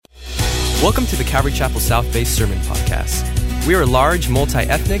Welcome to the Calvary Chapel South Bay Sermon Podcast. We are a large,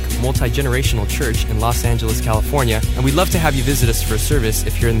 multi-ethnic, multi-generational church in Los Angeles, California, and we'd love to have you visit us for a service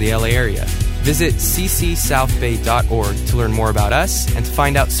if you're in the LA area. Visit ccsouthbay.org to learn more about us and to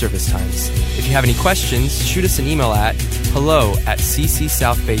find out service times. If you have any questions, shoot us an email at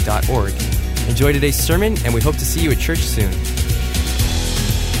hello@ccsouthbay.org. Enjoy today's sermon, and we hope to see you at church soon.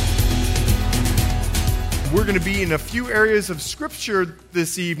 We're going to be in a few areas of Scripture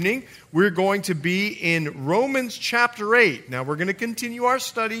this evening. We're going to be in Romans chapter 8. Now, we're going to continue our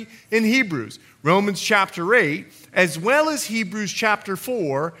study in Hebrews. Romans chapter 8, as well as Hebrews chapter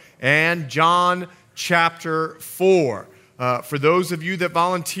 4 and John chapter 4. For those of you that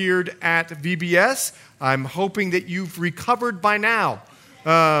volunteered at VBS, I'm hoping that you've recovered by now.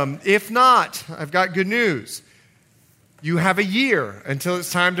 If not, I've got good news. You have a year until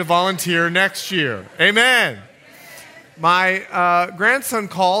it's time to volunteer next year. Amen. My grandson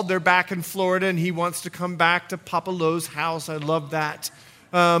called. They're back in Florida, and he wants to come back to Papa Lowe's house. I love that.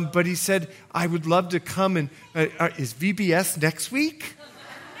 But he said, I would love to come. And is VBS next week?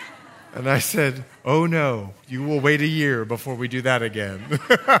 And I said, oh, no. You will wait a year before we do that again.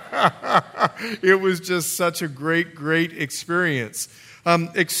 It was just such a great, great experience.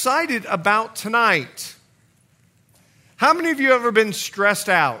 Excited about tonight. How many of you have ever been stressed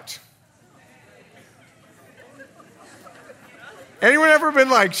out? Anyone ever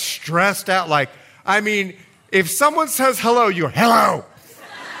been stressed out? If someone says hello, you're hello.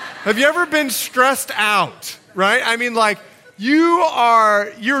 Have you ever been stressed out? Right? You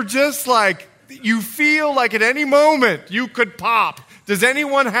feel like at any moment you could pop. Does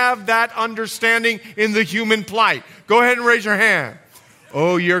anyone have that understanding in the human plight? Go ahead and raise your hand.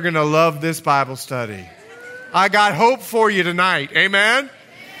 Oh, you're going to love this Bible study. I got hope for you tonight. Amen?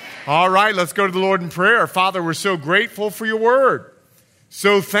 All right, let's go to the Lord in prayer. Father, we're so grateful for your word.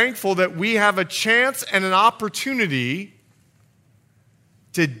 So thankful that we have a chance and an opportunity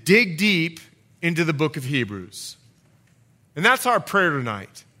to dig deep into the book of Hebrews. And that's our prayer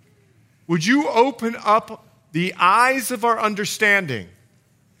tonight. Would you open up the eyes of our understanding?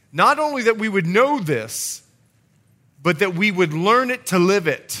 Not only that we would know this, but that we would learn it to live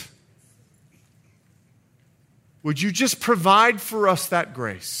it. Would you just provide for us that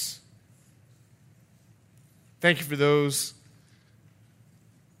grace? Thank you for those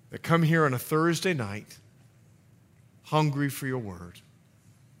that come here on a Thursday night, hungry for your word.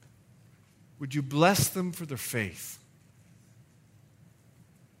 Would you bless them for their faith?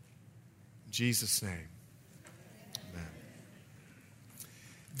 In Jesus' name, amen.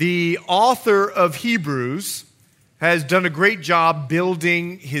 The author of Hebrews has done a great job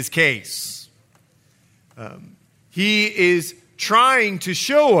building his case. He is trying to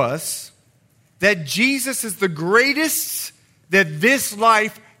show us that Jesus is the greatest that this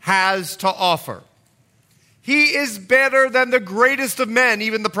life has to offer. He is better than the greatest of men,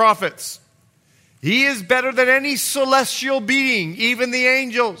 even the prophets. He is better than any celestial being, even the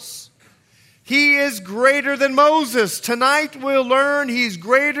angels. He is greater than Moses. Tonight we'll learn he's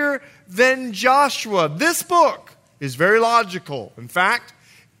greater than Joshua. This book is very logical. In fact,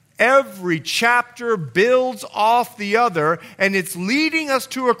 every chapter builds off the other, and it's leading us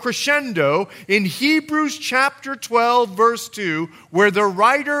to a crescendo in Hebrews chapter 12, verse 2, where the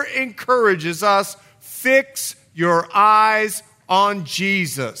writer encourages us, fix your eyes on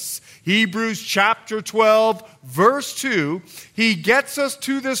Jesus. Hebrews chapter 12, verse 2, he gets us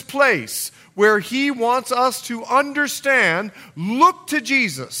to this place where he wants us to understand, look to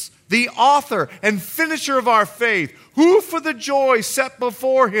Jesus, the author and finisher of our faith, who for the joy set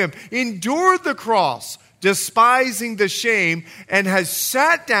before him endured the cross, despising the shame, and has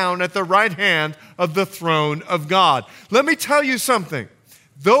sat down at the right hand of the throne of God. Let me tell you something.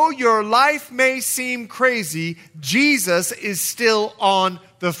 Though your life may seem crazy, Jesus is still on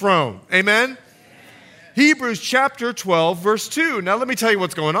the throne. Amen? Hebrews chapter 12, verse 2. Now let me tell you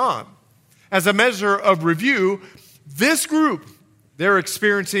what's going on. As a measure of review, this group, they're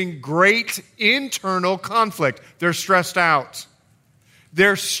experiencing great internal conflict. They're stressed out.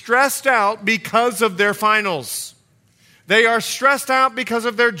 They're stressed out because of their finals. They are stressed out because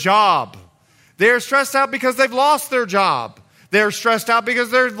of their job. They are stressed out because they've lost their job. They're stressed out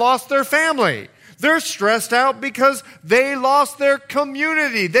because they've lost their family. They're stressed out because they lost their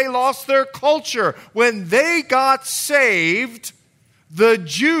community. They lost their culture. When they got saved, the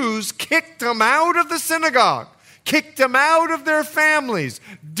Jews kicked them out of the synagogue. Kicked them out of their families,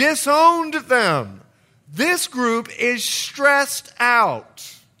 disowned them. This group is stressed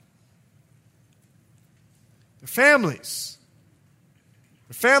out. Their families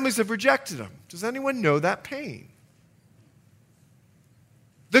have rejected them. Does anyone know that pain?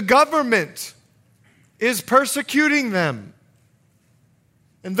 The government is persecuting them.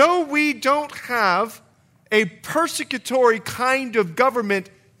 And though we don't have a persecutory kind of government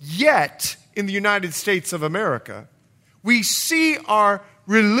yet in the United States of America, we see our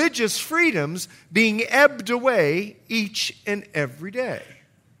religious freedoms being ebbed away each and every day.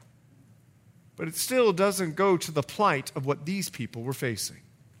 But it still doesn't go to the plight of what these people were facing.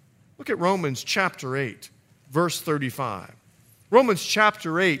 Look at Romans chapter 8, verse 35. Romans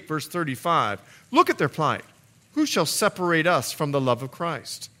chapter 8, verse 35. Look at their plight. Who shall separate us from the love of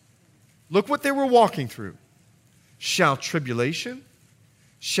Christ? Look what they were walking through. Shall tribulation,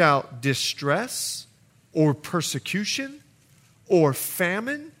 shall distress, or persecution, or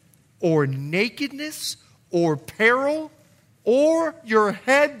famine, or nakedness, or peril, or your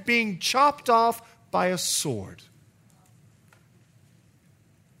head being chopped off by a sword?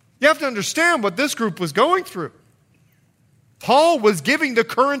 You have to understand what this group was going through. Paul was giving the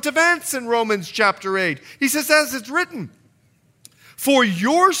current events in Romans chapter 8. He says, as it's written, for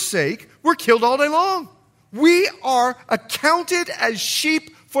your sake we're killed all day long. We are accounted as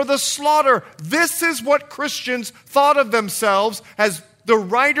sheep for the slaughter. This is what Christians thought of themselves as the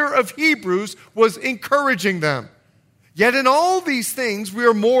writer of Hebrews was encouraging them. Yet in all these things we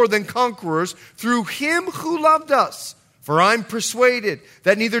are more than conquerors through him who loved us. For I'm persuaded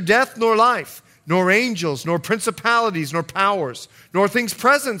that neither death nor life, nor angels, nor principalities, nor powers, nor things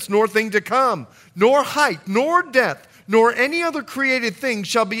present, nor thing to come, nor height, nor depth, nor any other created thing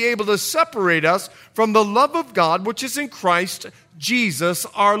shall be able to separate us from the love of God which is in Christ Jesus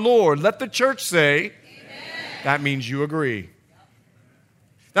our Lord. Let the church say, amen. That means you agree.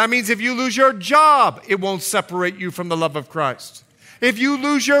 That means if you lose your job, it won't separate you from the love of Christ. If you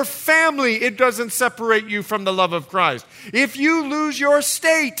lose your family, it doesn't separate you from the love of Christ. If you lose your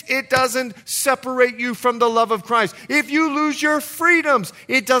state, it doesn't separate you from the love of Christ. If you lose your freedoms,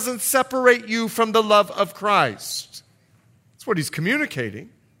 it doesn't separate you from the love of Christ. That's what he's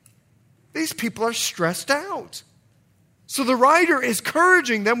communicating. These people are stressed out. So the writer is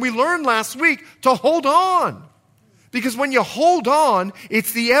encouraging them, we learned last week, to hold on. Because when you hold on,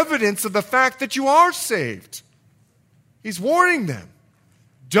 it's the evidence of the fact that you are saved. He's warning them.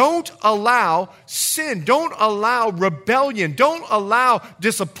 Don't allow sin. Don't allow rebellion. Don't allow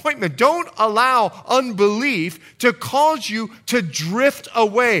disappointment. Don't allow unbelief to cause you to drift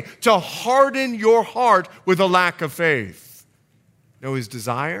away, to harden your heart with a lack of faith. No, his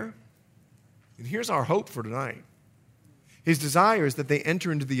desire, and here's our hope for tonight. His desire is that they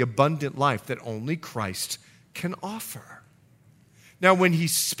enter into the abundant life that only Christ can offer. Now, when he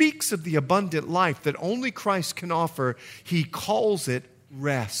speaks of the abundant life that only Christ can offer, he calls it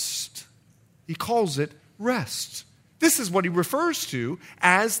rest. He calls it rest. This is what he refers to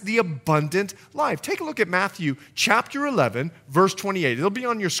as the abundant life. Take a look at Matthew chapter 11, verse 28. It'll be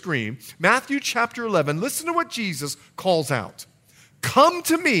on your screen. Matthew chapter 11. Listen to what Jesus calls out. Come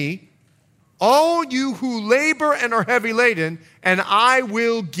to me, all you who labor and are heavy laden, and I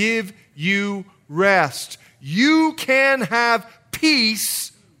will give you rest. You can have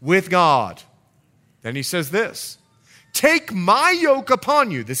peace with God. Then he says this, take my yoke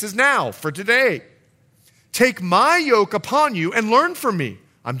upon you. This is now, for today. Take my yoke upon you and learn from me.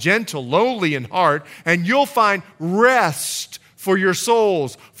 I'm gentle, lowly in heart, and you'll find rest for your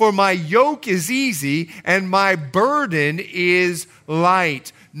souls. For my yoke is easy and my burden is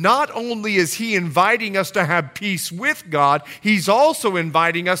light. Not only is he inviting us to have peace with God, he's also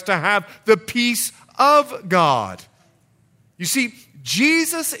inviting us to have the peace of God. You see,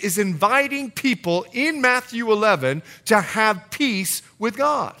 Jesus is inviting people in Matthew 11 to have peace with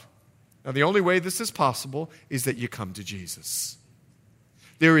God. Now, the only way this is possible is that you come to Jesus.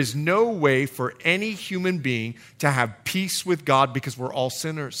 There is no way for any human being to have peace with God because we're all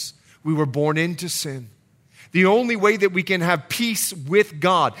sinners. We were born into sin. The only way that we can have peace with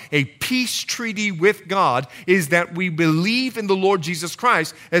God, a peace treaty with God, is that we believe in the Lord Jesus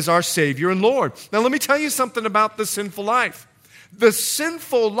Christ as our Savior and Lord. Now, let me tell you something about the sinful life. The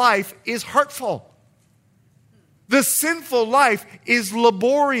sinful life is hurtful. The sinful life is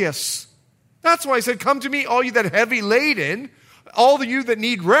laborious. That's why he said, come to me, all you that are heavy laden, all of you that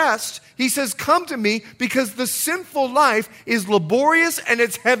need rest. He says, come to me because the sinful life is laborious and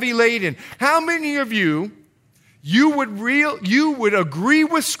it's heavy laden. How many of you would agree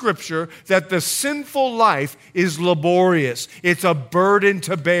with Scripture that the sinful life is laborious? It's a burden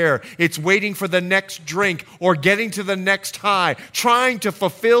to bear. It's waiting for the next drink or getting to the next high, trying to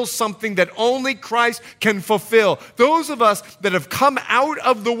fulfill something that only Christ can fulfill. Those of us that have come out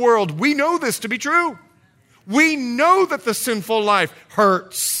of the world, we know this to be true. We know that the sinful life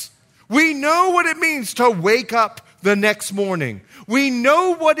hurts. We know what it means to wake up the next morning. We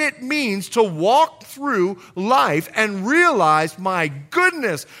know what it means to walk through life and realize, my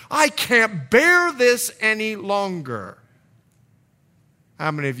goodness, I can't bear this any longer.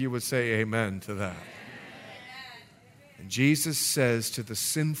 How many of you would say amen to that? And Jesus says to the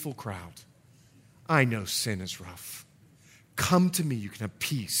sinful crowd, I know sin is rough. Come to me, you can have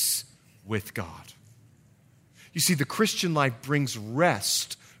peace with God. You see, the Christian life brings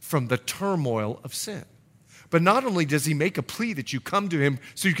rest from the turmoil of sin. But not only does he make a plea that you come to him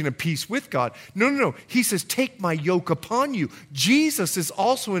so you can have peace with God. No. He says, take my yoke upon you. Jesus is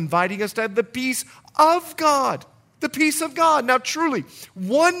also inviting us to have the peace of God. The peace of God. Now, truly,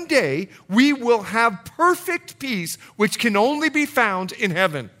 one day we will have perfect peace, which can only be found in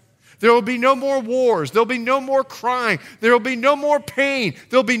heaven. There will be no more wars. There will be no more crying. There will be no more pain.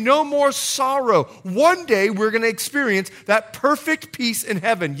 There will be no more sorrow. One day we're going to experience that perfect peace in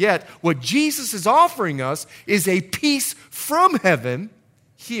heaven. Yet what Jesus is offering us is a peace from heaven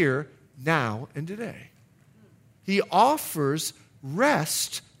here, now, and today. He offers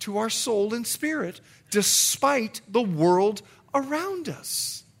rest to our soul and spirit despite the world around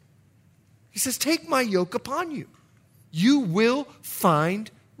us. He says, take my yoke upon you. You will find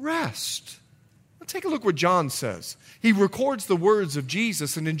rest. Let's take a look what John says. He records the words of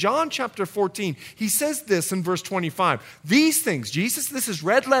Jesus, and in John chapter 14, he says this in verse 25. These things, Jesus, this is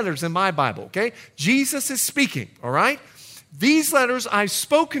red letters in my Bible, okay? Jesus is speaking, all right? These letters I've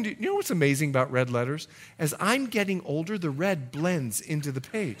spoken to you. You know what's amazing about red letters? As I'm getting older, the red blends into the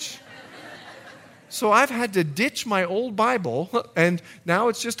page. So I've had to ditch my old Bible, and now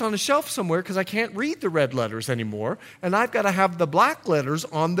it's just on a shelf somewhere because I can't read the red letters anymore, and I've got to have the black letters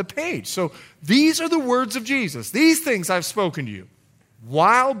on the page. So these are the words of Jesus. These things I've spoken to you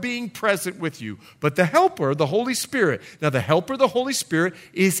while being present with you. But the Helper, the Holy Spirit, now the Helper, the Holy Spirit,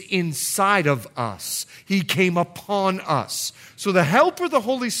 is inside of us. He came upon us. So the Helper, the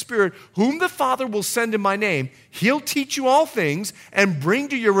Holy Spirit, whom the Father will send in my name, he'll teach you all things and bring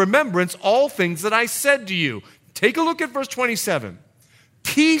to your remembrance all things that I said to you. Take a look at verse 27.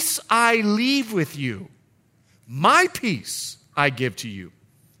 Peace I leave with you. My peace I give to you.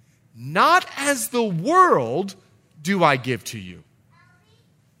 Not as the world do I give to you.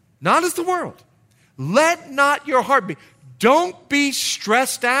 Not as the world. Let not your heart be. Don't be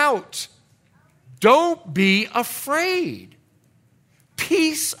stressed out. Don't be afraid.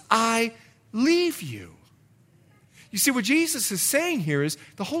 Peace I leave you. You see, what Jesus is saying here is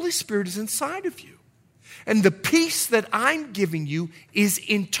the Holy Spirit is inside of you. And the peace that I'm giving you is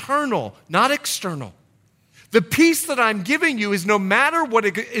internal, not external. The peace that I'm giving you is no matter what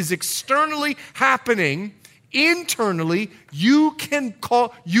is externally happening, internally, you can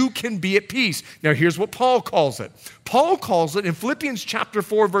be at peace. Now, here's what Paul calls it. Paul calls it in Philippians chapter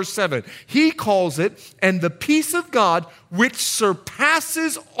 4, verse 7. He calls it, and the peace of God, which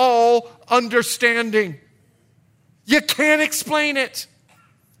surpasses all understanding. You can't explain it.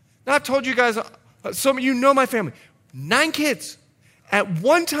 Now, I've told you guys, some of you know my family, 9 kids. At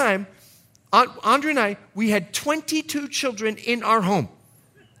one time, Andre and I, we had 22 children in our home.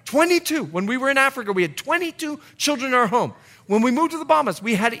 22. When we were in Africa, we had 22 children in our home. When we moved to the Bahamas,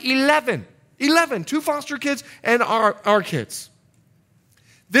 we had 11. 2 foster kids and our kids.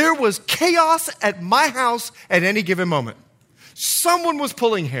 There was chaos at my house at any given moment. Someone was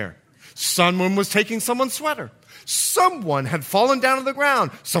pulling hair. Someone was taking someone's sweater. Someone had fallen down to the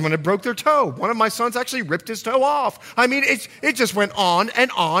ground. Someone had broke their toe. One of my sons actually ripped his toe off. I mean, it just went on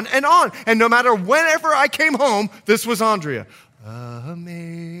and on and on. And no matter whenever I came home, this was Andrea.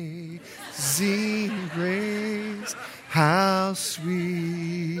 Amazing grace, how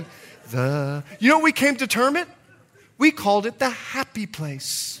sweet the... You know what we came to term it? We called it the happy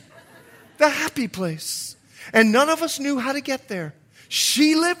place. The happy place. And none of us knew how to get there.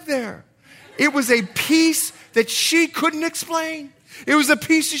 She lived there. It was a peace that she couldn't explain. It was a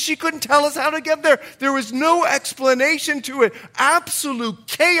peace that she couldn't tell us how to get there. There was no explanation to it. Absolute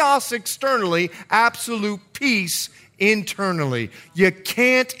chaos externally, absolute peace internally. You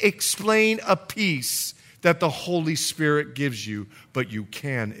can't explain a peace that the Holy Spirit gives you, but you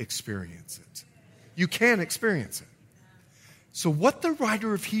can experience it. You can experience it. So what the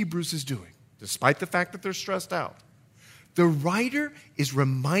writer of Hebrews is doing, despite the fact that they're stressed out, the writer is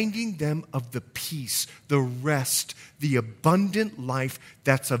reminding them of the peace, the rest, the abundant life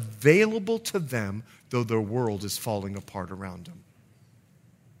that's available to them, though their world is falling apart around them.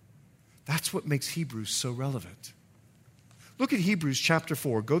 That's what makes Hebrews so relevant. Look at Hebrews chapter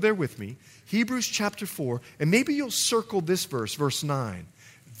 4. Go there with me. Hebrews chapter 4, and maybe you'll circle this verse, verse 9.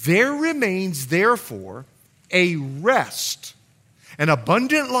 There remains, therefore, a rest, an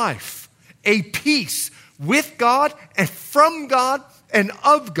abundant life, a peace with God and from God and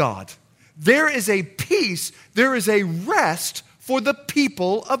of God. There is a peace, there is a rest for the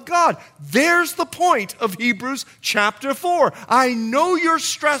people of God. There's the point of Hebrews chapter 4. I know you're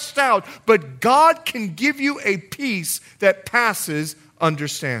stressed out, but God can give you a peace that passes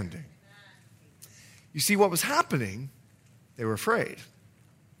understanding. You see, what was happening, they were afraid.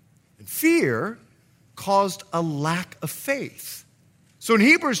 And fear caused a lack of faith. So in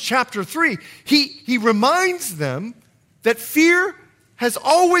Hebrews chapter 3, he reminds them that fear has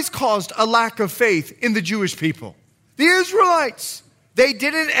always caused a lack of faith in the Jewish people. The Israelites, they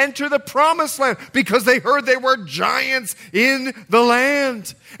didn't enter the promised land because they heard there were giants in the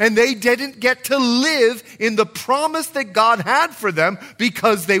land. And they didn't get to live in the promise that God had for them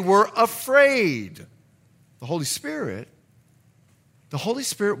because they were afraid. The Holy Spirit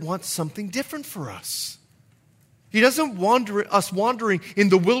wants something different for us. He doesn't want us wandering in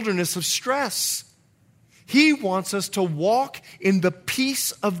the wilderness of stress. He wants us to walk in the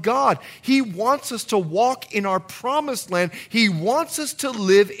peace of God. He wants us to walk in our promised land. He wants us to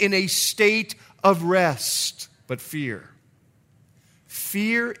live in a state of rest. But fear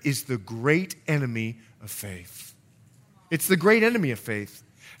is the great enemy of faith. It's the great enemy of faith.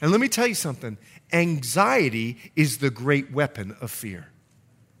 And let me tell you something. Anxiety is the great weapon of fear.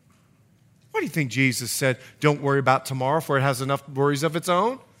 Why do you think Jesus said, don't worry about tomorrow, for it has enough worries of its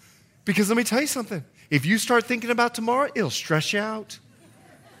own? Because let me tell you something. If you start thinking about tomorrow, it'll stress you out.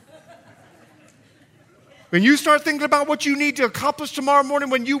 When you start thinking about what you need to accomplish tomorrow morning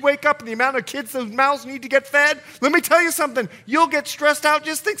when you wake up and the amount of kids whose mouths need to get fed, let me tell you something. You'll get stressed out.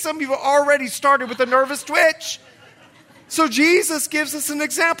 Just think some of you have already started with a nervous twitch. So Jesus gives us an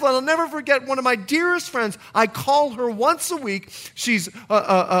example. And I'll never forget one of my dearest friends. I call her once a week. She's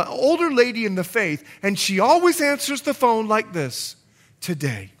an older lady in the faith. And she always answers the phone like this.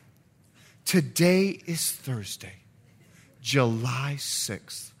 Today is Thursday, July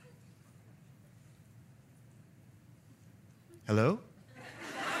 6th. Hello?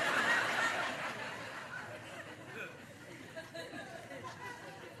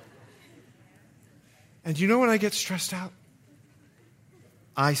 And you know when I get stressed out?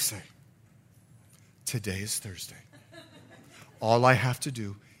 I say, today is Thursday. All I have to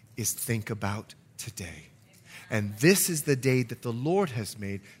do is think about today. And this is the day that the Lord has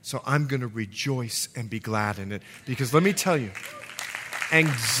made, so I'm going to rejoice and be glad in it. Because let me tell you,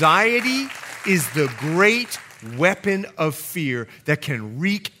 anxiety is the great weapon of fear that can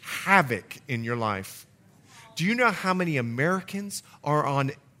wreak havoc in your life. Do you know how many Americans are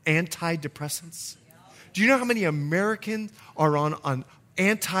on antidepressants? Do you know how many Americans are on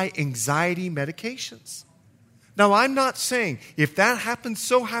anti-anxiety medications? Now, I'm not saying if that happens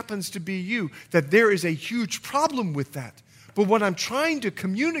to be you, that there is a huge problem with that. But what I'm trying to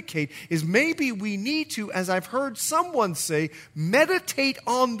communicate is maybe we need to, as I've heard someone say, meditate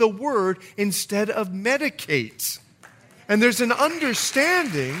on the word instead of medicate. And there's an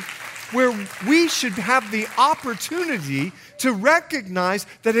understanding where we should have the opportunity to recognize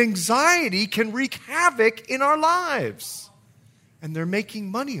that anxiety can wreak havoc in our lives. And they're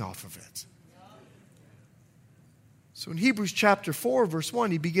making money off of it. So in Hebrews chapter 4, verse 1,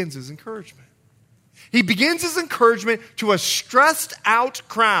 he begins his encouragement. He begins his encouragement to a stressed out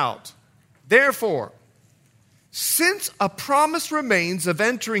crowd. Therefore, since a promise remains of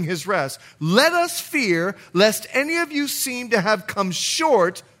entering his rest, let us fear lest any of you seem to have come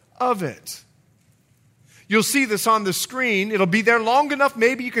short of it. You'll see this on the screen. It'll be there long enough.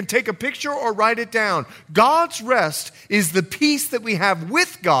 Maybe you can take a picture or write it down. God's rest is the peace that we have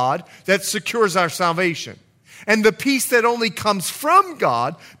with God that secures our salvation. And the peace that only comes from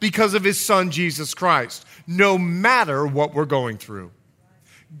God because of his Son, Jesus Christ, no matter what we're going through.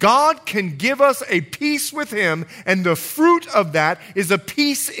 God can give us a peace with him, and the fruit of that is a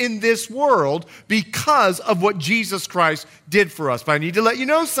peace in this world because of what Jesus Christ did for us. But I need to let you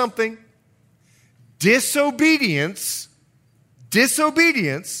know something. Disobedience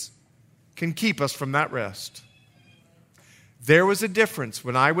can keep us from that rest. There was a difference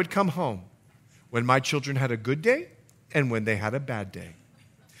when I would come home, when my children had a good day and when they had a bad day.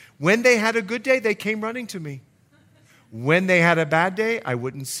 When they had a good day, they came running to me. When they had a bad day, I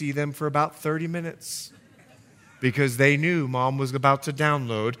wouldn't see them for about 30 minutes because they knew mom was about to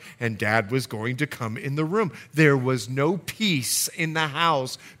download and dad was going to come in the room. There was no peace in the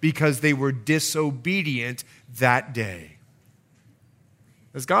house because they were disobedient that day.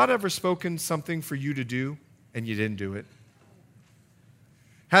 Has God ever spoken something for you to do and you didn't do it?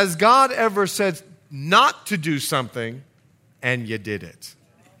 Has God ever said not to do something and you did it?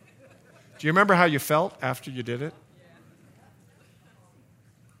 Do you remember how you felt after you did it?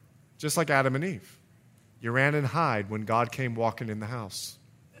 Just like Adam and Eve. You ran and hid when God came walking in the house.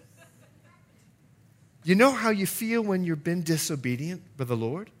 You know how you feel when you've been disobedient with the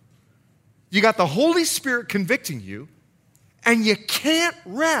Lord? You got the Holy Spirit convicting you, and you can't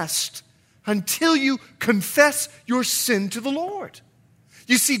rest until you confess your sin to the Lord.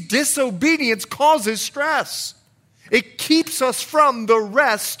 You see, disobedience causes stress. It keeps us from the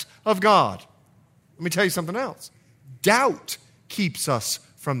rest of God. Let me tell you something else. Doubt keeps us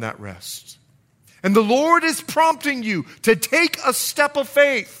from that rest. And the Lord is prompting you to take a step of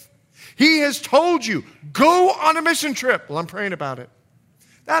faith. He has told you, go on a mission trip. Well, I'm praying about it.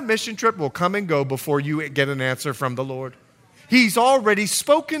 That mission trip will come and go before you get an answer from the Lord. He's already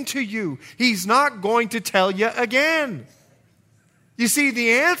spoken to you. He's not going to tell you again. You see,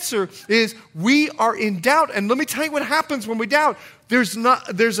 the answer is we are in doubt. And let me tell you what happens when we doubt. There's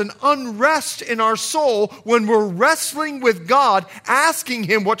an unrest in our soul when we're wrestling with God, asking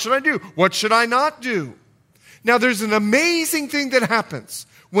Him, what should I do? What should I not do? Now, there's an amazing thing that happens.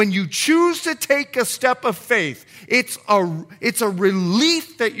 When you choose to take a step of faith, it's a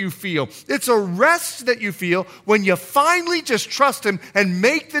relief that you feel. It's a rest that you feel when you finally just trust Him and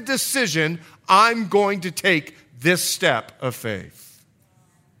make the decision, I'm going to take this step of faith.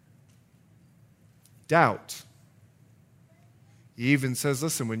 Doubt. He even says,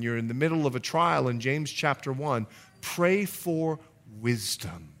 listen, when you're in the middle of a trial in James chapter 1, pray for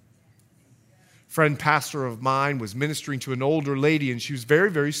wisdom. Friend pastor of mine was ministering to an older lady, and she was very,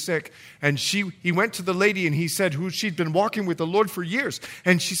 very sick. And he went to the lady, and he said, who she'd been walking with the Lord for years.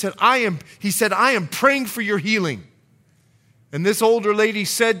 And she said, I am praying for your healing. And this older lady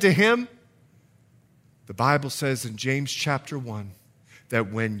said to him, the Bible says in James chapter 1, that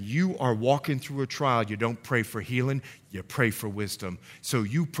when you are walking through a trial, you don't pray for healing, you pray for wisdom. So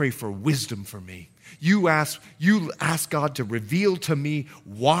you pray for wisdom for me. You ask God to reveal to me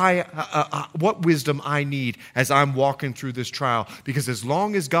what wisdom I need as I'm walking through this trial. Because as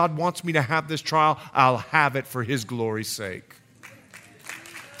long as God wants me to have this trial, I'll have it for His glory's sake.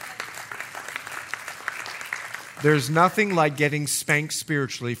 There's nothing like getting spanked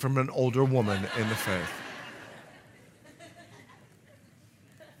spiritually from an older woman in the faith.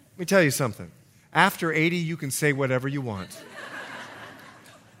 Let me tell you something. After 80, you can say whatever you want.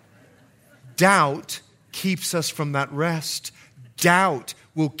 Doubt keeps us from that rest. Doubt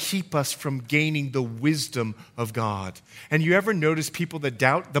will keep us from gaining the wisdom of God. And you ever notice people that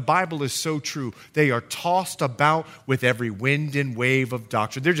doubt? The Bible is so true. They are tossed about with every wind and wave of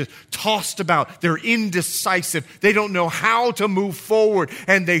doctrine. They're just tossed about. They're indecisive. They don't know how to move forward.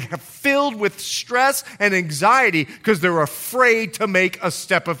 And they are filled with stress and anxiety because they're afraid to make a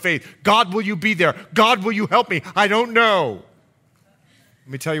step of faith. God, will you be there? God, will you help me? I don't know.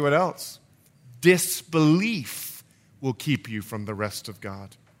 Let me tell you what else. Disbelief will keep you from the rest of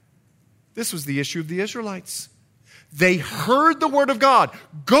God. This was the issue of the Israelites. They heard the word of God.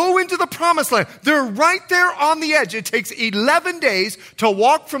 Go into the promised land. They're right there on the edge. It takes 11 days to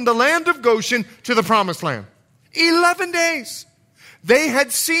walk from the land of Goshen to the promised land. 11 days. They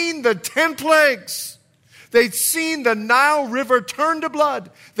had seen the 10 plagues. They'd seen the Nile River turn to blood.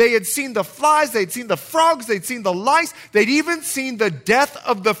 They had seen the flies. They'd seen the frogs. They'd seen the lice. They'd even seen the death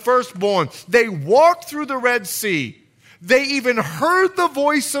of the firstborn. They walked through the Red Sea. They even heard the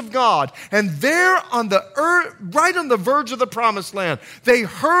voice of God. And there on the earth, right on the verge of the promised land, they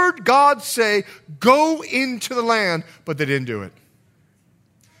heard God say, go into the land, but they didn't do it.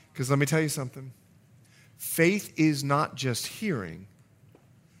 Because let me tell you something. Faith is not just hearing,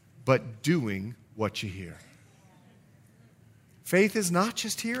 but doing what you hear. Faith is not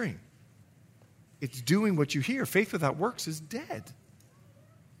just hearing. It's doing what you hear. Faith without works is dead.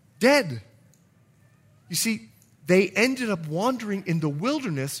 Dead. You see, they ended up wandering in the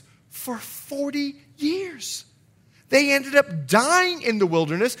wilderness for 40 years. They ended up dying in the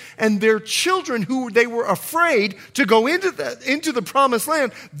wilderness, and their children, who they were afraid to go into the promised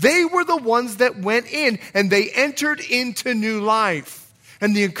land, they were the ones that went in, and they entered into new life.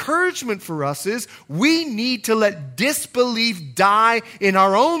 And the encouragement for us is we need to let disbelief die in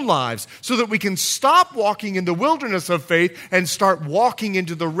our own lives so that we can stop walking in the wilderness of faith and start walking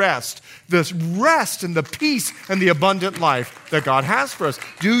into the rest and the peace and the abundant life that God has for us.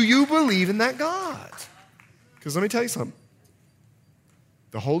 Do you believe in that God? Because let me tell you something.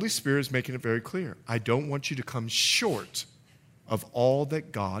 The Holy Spirit is making it very clear. I don't want you to come short of all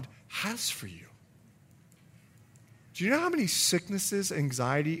that God has for you. Do you know how many sicknesses,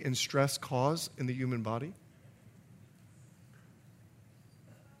 anxiety, and stress cause in the human body?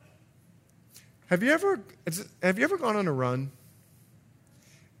 Have you ever gone on a run?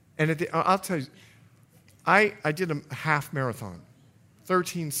 And I'll tell you, I did a half marathon,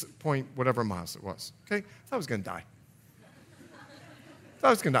 13 point whatever miles it was. Okay? I was going to die.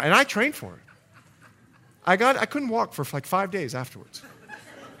 And I trained for it. I couldn't walk for like 5 days afterwards.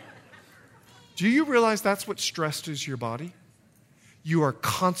 Do you realize that's what stresses your body? You are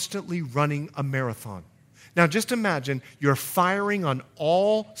constantly running a marathon. Now just imagine you're firing on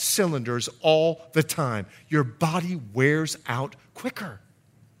all cylinders all the time. Your body wears out quicker.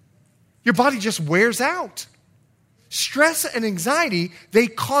 Your body just wears out. Stress and anxiety, they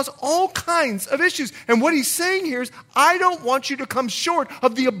cause all kinds of issues. And what he's saying here is, I don't want you to come short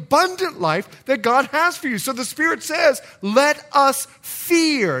of the abundant life that God has for you. So the Spirit says, let us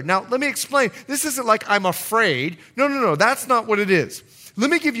fear. Now, let me explain. This isn't like I'm afraid. No. That's not what it is. Let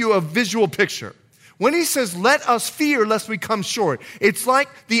me give you a visual picture. When he says, let us fear lest we come short, it's like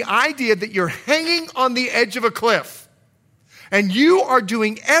the idea that you're hanging on the edge of a cliff. And you are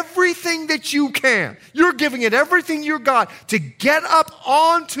doing everything that you can. You're giving it everything you got to get up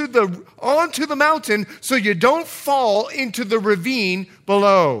onto the mountain so you don't fall into the ravine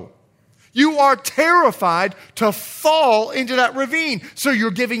below. You are terrified to fall into that ravine. So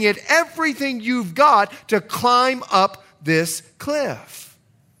you're giving it everything you've got to climb up this cliff.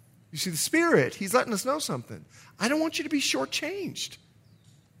 You see, the Spirit, he's letting us know something. I don't want you to be shortchanged.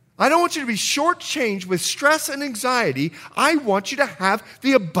 I don't want you to be shortchanged with stress and anxiety. I want you to have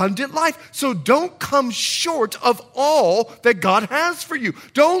the abundant life. So don't come short of all that God has for you.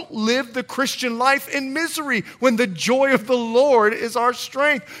 Don't live the Christian life in misery when the joy of the Lord is our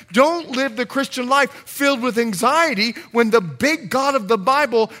strength. Don't live the Christian life filled with anxiety when the big God of the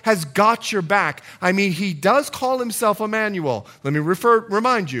Bible has got your back. I mean, he does call himself Emmanuel. Let me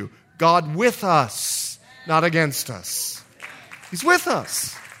remind you, God with us, not against us. He's with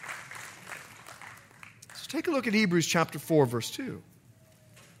us. Take a look at Hebrews chapter 4, verse 2.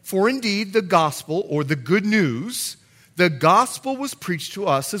 For indeed the gospel, or the good news, the gospel was preached to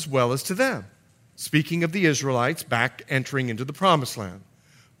us as well as to them. Speaking of the Israelites back entering into the promised land.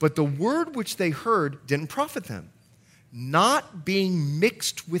 But the word which they heard didn't profit them, not being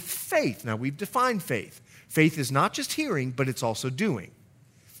mixed with faith. Now we've defined faith. Faith is not just hearing, but it's also doing.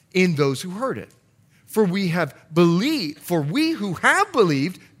 In those who heard it. For we who have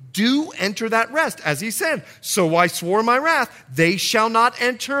believed, do enter that rest. As he said, so I swore my wrath, they shall not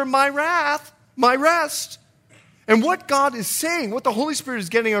enter my rest. And what God is saying, what the Holy Spirit is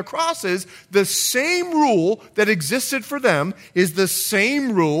getting across is the same rule that existed for them is the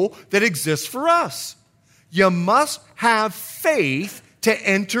same rule that exists for us. You must have faith to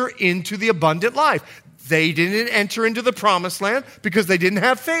enter into the abundant life. They didn't enter into the promised land because they didn't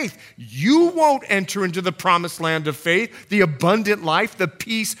have faith. You won't enter into the promised land of faith, the abundant life, the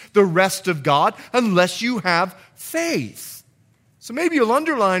peace, the rest of God, unless you have faith. So maybe you'll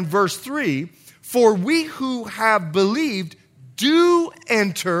underline verse 3, for we who have believed do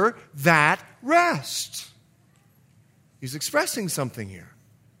enter that rest. He's expressing something here.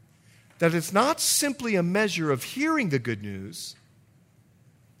 That it's not simply a measure of hearing the good news.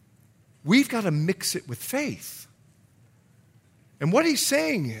 We've got to mix it with faith. And what he's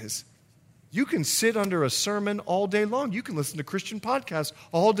saying is, you can sit under a sermon all day long. You can listen to Christian podcasts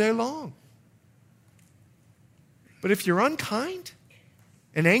all day long. But if you're unkind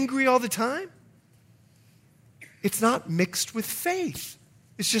and angry all the time, it's not mixed with faith.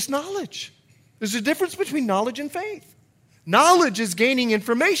 It's just knowledge. There's a difference between knowledge and faith. Knowledge is gaining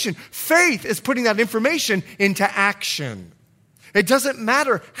information. Faith is putting that information into action. It doesn't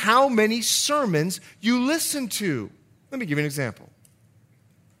matter how many sermons you listen to. Let me give you an example.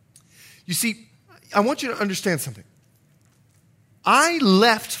 You see, I want you to understand something. I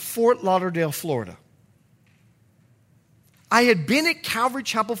left Fort Lauderdale, Florida. I had been at Calvary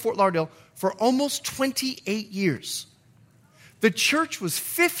Chapel, Fort Lauderdale for almost 28 years. The church was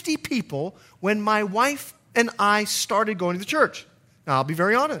 50 people when my wife and I started going to the church. Now, I'll be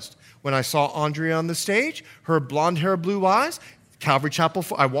very honest. When I saw Andrea on the stage, her blonde hair, blue eyes, Calvary Chapel,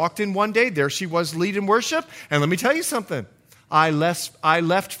 I walked in one day, there she was leading worship, and let me tell you something. I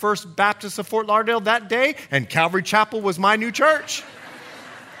left First Baptist of Fort Lauderdale that day, and Calvary Chapel was my new church.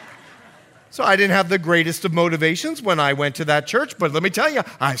 So I didn't have the greatest of motivations when I went to that church, but let me tell you,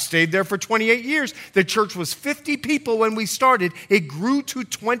 I stayed there for 28 years. The church was 50 people when we started. It grew to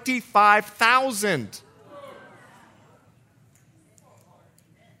 25,000.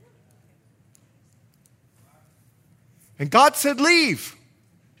 And God said, leave.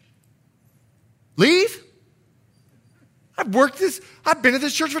 Leave? I've been at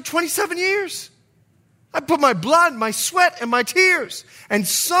this church for 27 years. I put my blood, my sweat, and my tears. And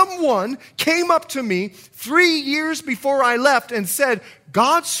someone came up to me 3 years before I left and said,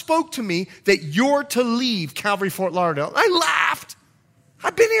 God spoke to me that you're to leave Calvary Fort Lauderdale. I laughed.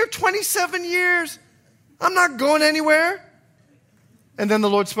 I've been here 27 years. I'm not going anywhere. And then the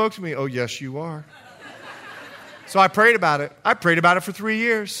Lord spoke to me, oh, yes, you are. So I prayed about it. I prayed about it for 3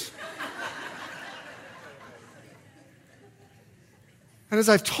 years. And as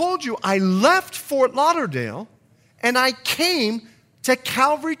I've told you, I left Fort Lauderdale and I came to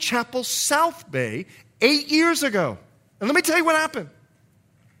Calvary Chapel South Bay 8 years ago. And let me tell you what happened.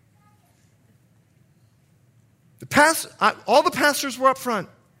 All the pastors were up front.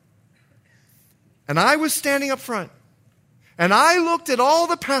 And I was standing up front. And I looked at all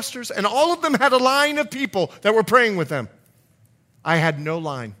the pastors, and all of them had a line of people that were praying with them. I had no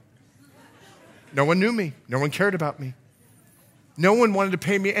line. No one knew me. No one cared about me. No one wanted to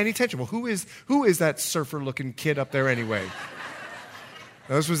pay me any attention. Well, who is that surfer-looking kid up there anyway?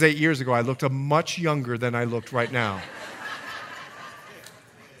 Now, this was 8 years ago. I looked much younger than I looked right now.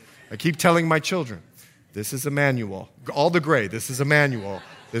 I keep telling my children, this is Emmanuel. All the gray, this is Emmanuel.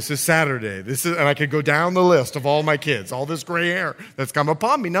 This is Saturday. And I could go down the list of all my kids, all this gray hair that's come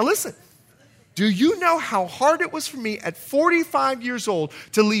upon me. Now listen, do you know how hard it was for me at 45 years old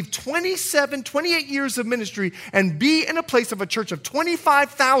to leave 28 years of ministry and be in a place of a church of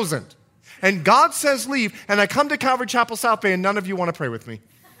 25,000? And God says leave, and I come to Calvary Chapel South Bay, and none of you want to pray with me.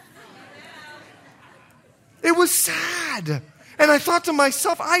 It was sad. And I thought to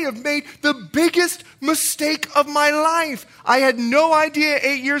myself, I have made the biggest mistake of my life. I had no idea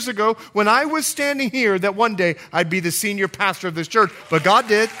 8 years ago when I was standing here that one day I'd be the senior pastor of this church. But God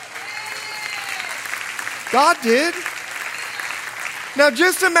did. God did. Now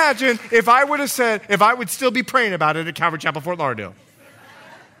just imagine if I would still be praying about it at Calvary Chapel, Fort Lauderdale.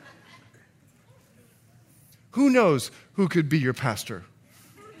 Who knows who could be your pastor?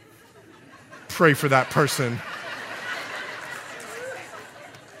 Pray for that person.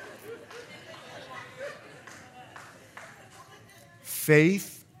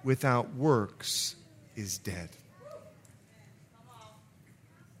 Faith without works is dead.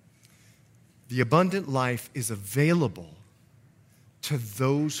 The abundant life is available to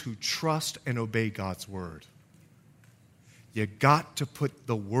those who trust and obey God's word. You got to put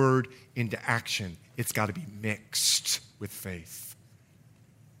the word into action. It's got to be mixed with faith.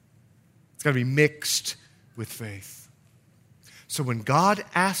 It's got to be mixed with faith. So when God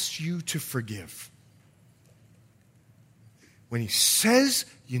asks you to forgive, when he says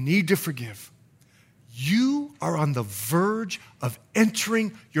you need to forgive, you are on the verge of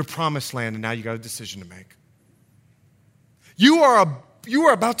entering your promised land, and now you got a decision to make. You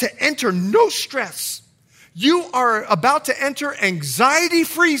are about to enter no stress. You are about to enter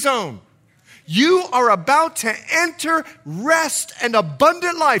anxiety-free zone. You are about to enter rest and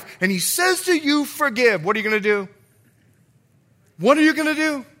abundant life. And he says to you, forgive. What are you going to do? What are you going to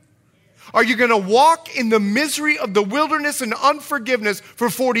do? Are you going to walk in the misery of the wilderness and unforgiveness for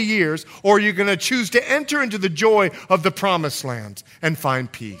 40 years? Or are you going to choose to enter into the joy of the promised land and find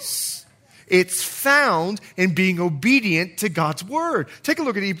peace? It's found in being obedient to God's word. Take a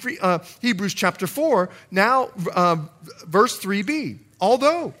look at Hebrews chapter 4, now verse 3b.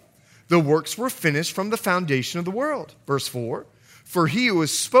 Although the works were finished from the foundation of the world. Verse 4. For he who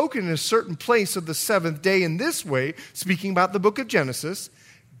has spoken in a certain place of the seventh day in this way, speaking about the book of Genesis,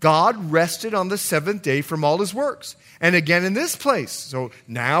 God rested on the seventh day from all his works. And again in this place. So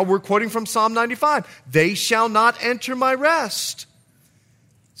now we're quoting from Psalm 95. They shall not enter my rest.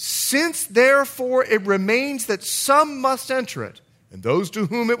 Since therefore it remains that some must enter it, and those to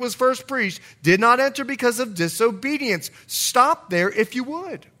whom it was first preached did not enter because of disobedience. Stop there if you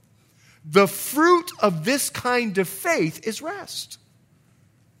would. The fruit of this kind of faith is rest.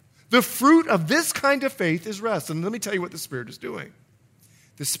 The fruit of this kind of faith is rest. And let me tell you what the Spirit is doing.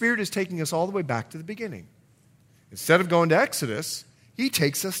 The Spirit is taking us all the way back to the beginning. Instead of going to Exodus, he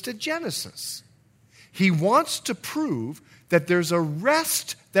takes us to Genesis. He wants to prove that there's a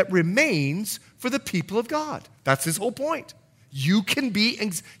rest that remains for the people of God. That's his whole point. You can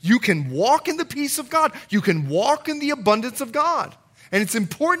walk in the peace of God. You can walk in the abundance of God. And it's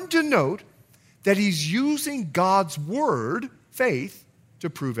important to note that he's using God's word, faith, to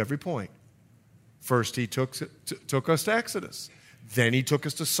prove every point. First, he took us to Exodus. Then he took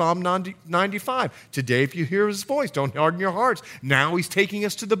us to Psalm 95. Today, if you hear his voice, don't harden your hearts. Now he's taking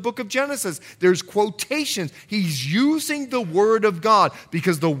us to the book of Genesis. There's quotations. He's using the word of God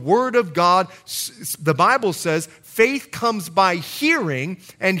because the word of God, the Bible says, faith comes by hearing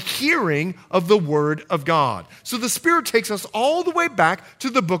and hearing of the word of God. So the Spirit takes us all the way back to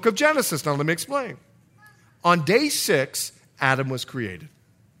the book of Genesis. Now let me explain. On day 6, Adam was created.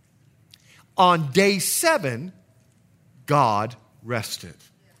 On day 7, God rested.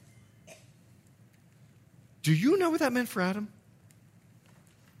 Do you know what that meant for Adam?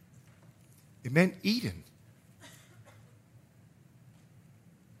 It meant Eden. I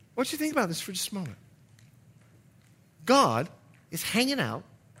want you to think about this for just a moment. God is hanging out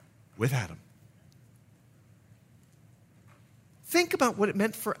with Adam. Think about what it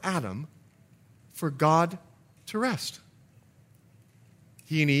meant for Adam for God to rest.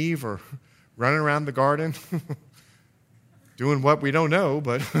 He and Eve are running around the garden, doing what we don't know,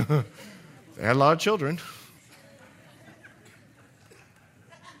 but they had a lot of children.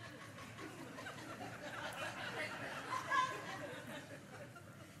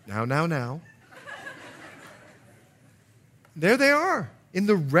 Now. There they are, in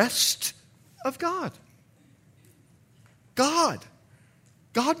the rest of God. God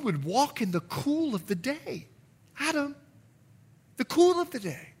would walk in the cool of the day. Adam, the cool of the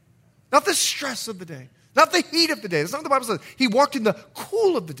day. Not the stress of the day. Not the heat of the day. That's not what the Bible says. He walked in the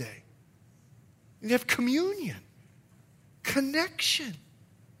cool of the day. And you have communion, connection,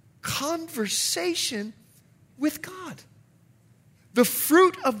 conversation with God. The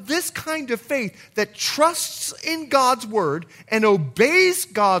fruit of this kind of faith that trusts in God's word and obeys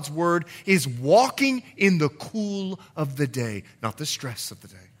God's word is walking in the cool of the day, not the stress of the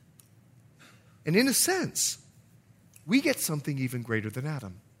day. And in a sense, we get something even greater than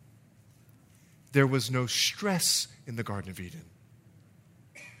Adam. There was no stress in the Garden of Eden.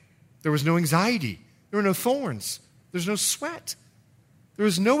 There was no anxiety. There were no thorns. There's no sweat. There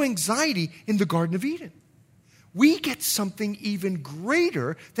was no anxiety in the Garden of Eden. We get something even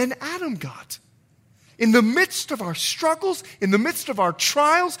greater than Adam got. In the midst of our struggles, in the midst of our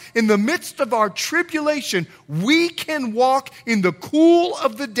trials, in the midst of our tribulation, we can walk in the cool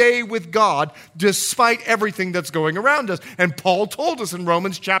of the day with God despite everything that's going around us. And Paul told us in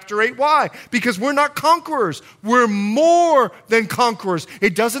Romans chapter 8 why. Because we're not conquerors. We're more than conquerors.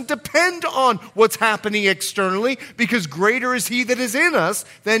 It doesn't depend on what's happening externally, because greater is he that is in us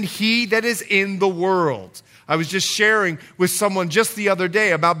than he that is in the world. I was just sharing with someone just the other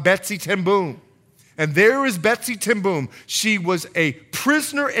day about Betsy ten Boom. And there is Betsy ten Boom. She was a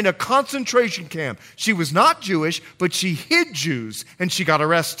prisoner in a concentration camp. She was not Jewish, but she hid Jews, and she got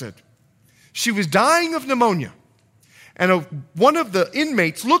arrested. She was dying of pneumonia. And one of the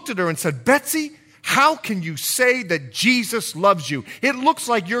inmates looked at her and said, "Betsy, how can you say that Jesus loves you? It looks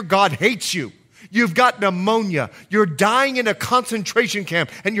like your God hates you. You've got pneumonia. You're dying in a concentration camp,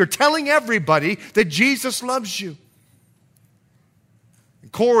 and you're telling everybody that Jesus loves you."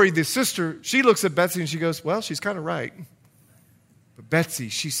 And Corey, the sister, she looks at Betsy and she goes, "Well, she's kind of right." But Betsy,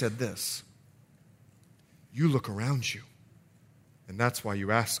 she said this, "You look around you, and that's why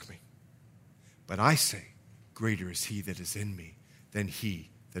you ask me. But I say, greater is he that is in me than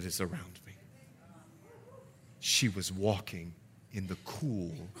he that is around me." She was walking in the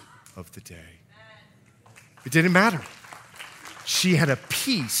cool of the day. It didn't matter. She had a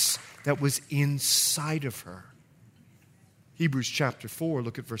peace that was inside of her. Hebrews chapter 4,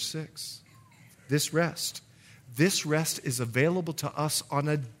 look at verse 6. This rest is available to us on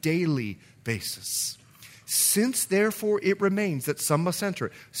a daily basis. Since therefore it remains that some must enter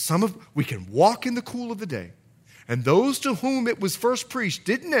it. We can walk in the cool of the day. And those to whom it was first preached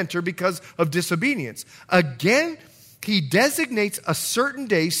didn't enter because of disobedience. Again, he designates a certain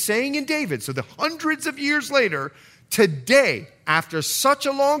day, saying in David, so the hundreds of years later, today, after such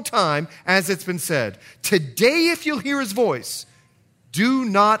a long time as it's been said, today if you'll hear his voice, do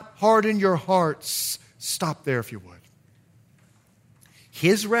not harden your hearts. Stop there if you would.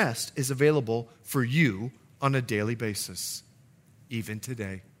 His rest is available for you on a daily basis, even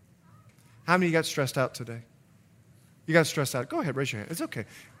today. How many of you got stressed out today? You got stressed out? Go ahead, raise your hand. It's okay.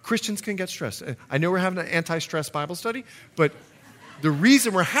 Christians can get stressed. I know we're having an anti-stress Bible study, but the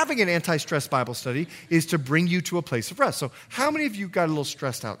reason we're having an anti-stress Bible study is to bring you to a place of rest. So how many of you got a little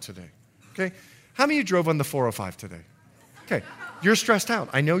stressed out today? Okay. How many of you drove on the 405 today? Okay. You're stressed out.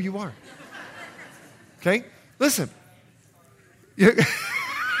 I know you are. Okay. Listen.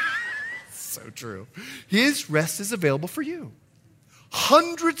 So true. His rest is available for you.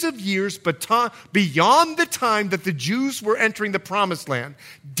 Hundreds of years beyond the time that the Jews were entering the promised land,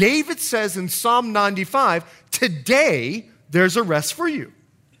 David says in Psalm 95, today there's a rest for you.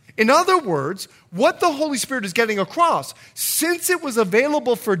 In other words, what the Holy Spirit is getting across, since it was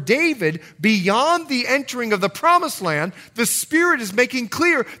available for David beyond the entering of the promised land, the Spirit is making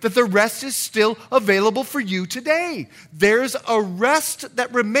clear that the rest is still available for you today. There's a rest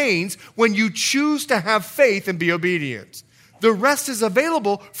that remains when you choose to have faith and be obedient. The rest is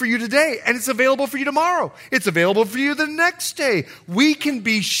available for you today, and it's available for you tomorrow. It's available for you the next day. We can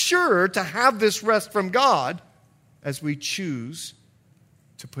be sure to have this rest from God as we choose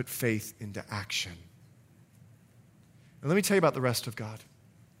to put faith into action. And let me tell you about the rest of God.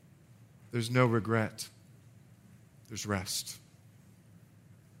 There's no regret. There's rest.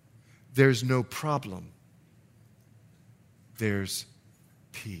 There's no problem. There's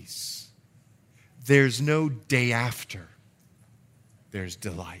peace. There's no day after. There's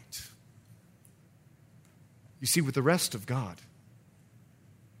delight. You see, with the rest of God,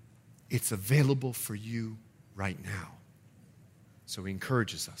 it's available for you right now. So he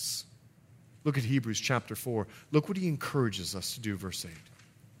encourages us. Look at Hebrews chapter 4. Look what he encourages us to do, verse 8.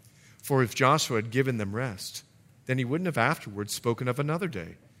 For if Joshua had given them rest, then he wouldn't have afterwards spoken of another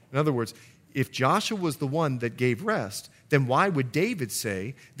day. In other words, if Joshua was the one that gave rest, then why would David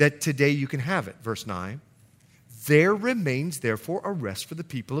say that today you can have it? Verse 9. There remains therefore a rest for the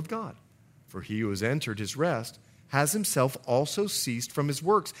people of God. For he who has entered his rest has himself also ceased from his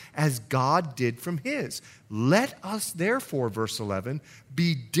works, as God did from his. Let us therefore, verse 11,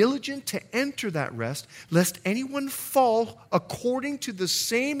 be diligent to enter that rest, lest anyone fall according to the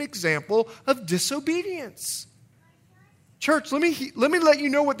same example of disobedience. Church, let me let you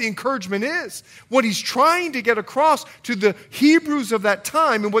know what the encouragement is. What he's trying to get across to the Hebrews of that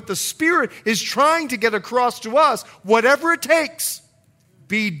time, and what the Spirit is trying to get across to us, whatever it takes,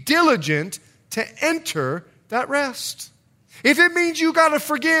 be diligent to enter that rest. If it means you got to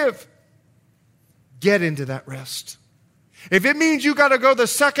forgive, get into that rest. If it means you got to go the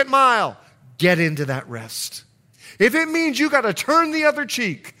second mile, get into that rest. If it means you got to turn the other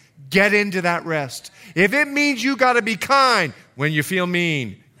cheek, get into that rest. If it means you got to be kind when you feel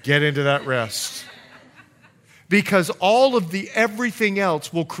mean, get into that rest. Because all of the everything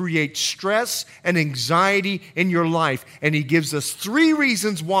else will create stress and anxiety in your life. And he gives us 3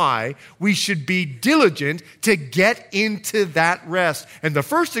 reasons why we should be diligent to get into that rest. And the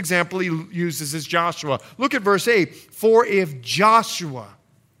first example he uses is Joshua. Look at verse 8. For if Joshua,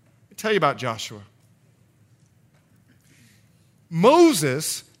 I'll tell you about Joshua.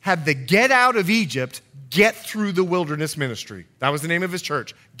 Moses had the get out of Egypt, get through the wilderness ministry. That was the name of his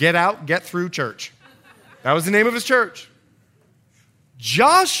church. Get out, get through church. That was the name of his church.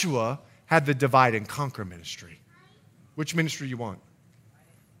 Joshua had the divide and conquer ministry. Which ministry you want?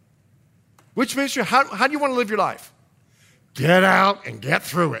 Which ministry? How do you want to live your life? Get out and get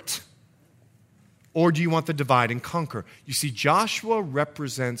through it. Or do you want the divide and conquer? You see, Joshua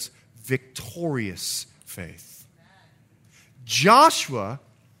represents victorious faith. Joshua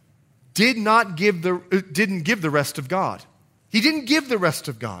didn't give the rest of God. He didn't give the rest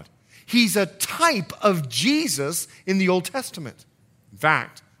of God. He's a type of Jesus in the Old Testament. In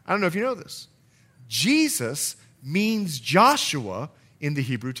fact, I don't know if you know this. Jesus means Joshua in the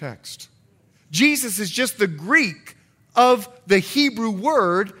Hebrew text. Jesus is just the Greek of the Hebrew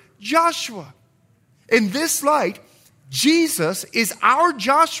word Joshua. In this light, Jesus is our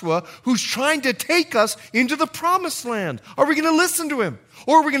Joshua who's trying to take us into the promised land. Are we going to listen to him?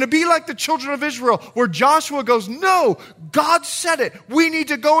 Or are we going to be like the children of Israel where Joshua goes, no, God said it. We need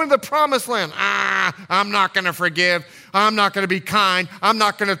to go into the promised land. I'm not going to forgive. I'm not going to be kind. I'm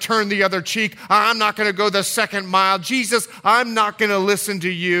not going to turn the other cheek. I'm not going to go the second mile. Jesus, I'm not going to listen to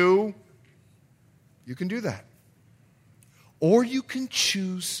you. You can do that. Or you can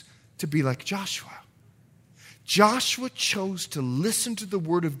choose to be like Joshua. Joshua chose to listen to the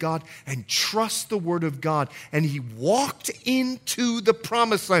word of God and trust the word of God. And he walked into the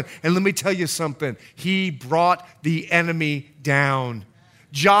promised land. And let me tell you something. He brought the enemy down.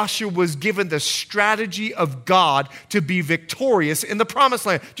 Joshua was given the strategy of God to be victorious in the promised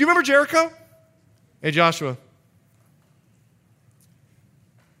land. Do you remember Jericho? Hey, Joshua.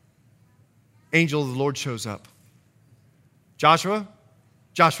 Angel of the Lord shows up. Joshua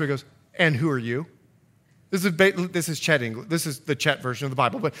goes, and who are you? This is Chet English. This is the Chet version of the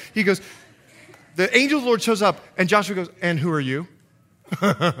Bible. But he goes, the angel of the Lord shows up, and Joshua goes, and who are you?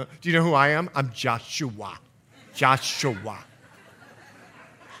 Do you know who I am? I'm Joshua. Joshua.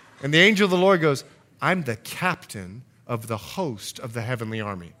 And the angel of the Lord goes, I'm the captain of the host of the heavenly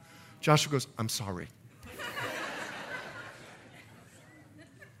army. Joshua goes, I'm sorry.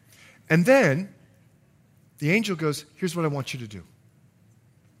 And then the angel goes, here's what I want you to do.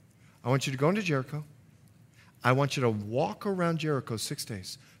 I want you to go into Jericho. I want you to walk around Jericho 6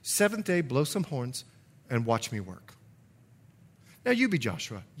 days. 7th day, blow some horns and watch me work. Now you be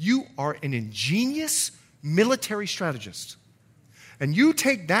Joshua. You are an ingenious military strategist. And you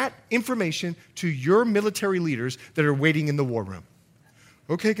take that information to your military leaders that are waiting in the war room.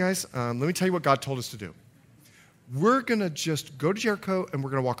 Okay, guys, let me tell you what God told us to do. We're going to just go to Jericho and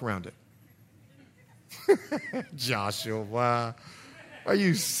we're going to walk around it. Joshua, are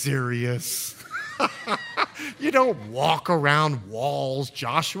you serious? You don't walk around walls,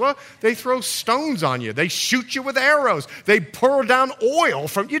 Joshua. They throw stones on you. They shoot you with arrows. They pour down oil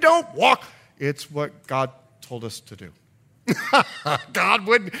from you. Don't walk. It's what God told us to do. God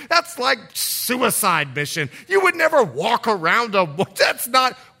wouldn't. That's like suicide mission. You would never walk around that's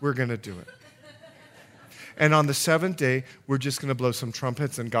not. We're going to do it. And on the seventh day, we're just going to blow some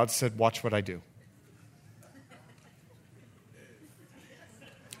trumpets. And God said, watch what I do.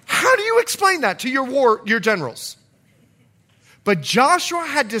 How do you explain that to your generals? But Joshua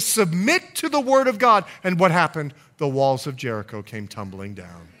had to submit to the word of God. And what happened? The walls of Jericho came tumbling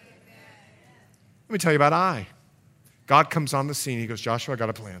down. Let me tell you about Ai. God comes on the scene. He goes, Joshua, I got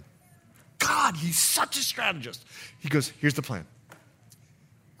a plan. God, he's such a strategist. He goes, here's the plan.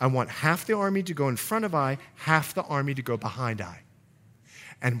 I want half the army to go in front of Ai, half the army to go behind Ai.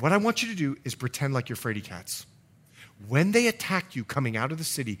 And what I want you to do is pretend like you're fraidy cats. When they attack you coming out of the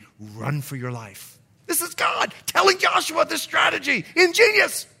city, run for your life. This is God telling Joshua this strategy.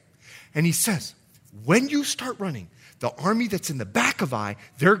 Ingenious. And he says, when you start running, the army that's in the back of Ai,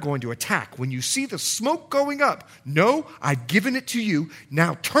 they're going to attack. When you see the smoke going up, know I've given it to you.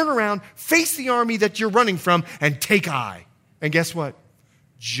 Now turn around, face the army that you're running from, and take Ai. And guess what?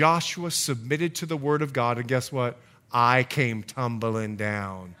 Joshua submitted to the word of God, and guess what? Ai came tumbling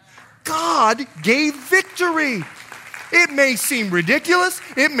down. God gave victory. It may seem ridiculous.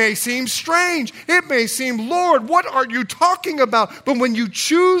 It may seem strange. It may seem, Lord, what are you talking about? But when you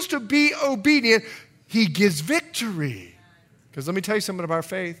choose to be obedient, he gives victory. Because let me tell you something about our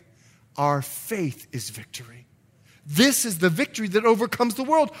faith. Our faith is victory. This is the victory that overcomes the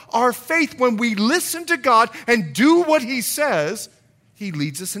world. Our faith, when we listen to God and do what he says, he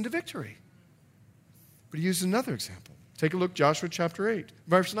leads us into victory. But he uses another example. Take a look, Joshua chapter 8,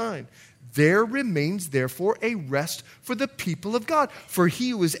 verse 9. There remains therefore a rest for the people of God. For he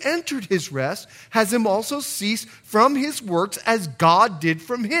who has entered his rest has him also ceased from his works as God did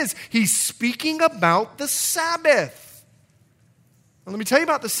from his. He's speaking about the Sabbath. Now, let me tell you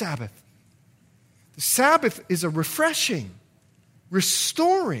about the Sabbath. The Sabbath is a refreshing,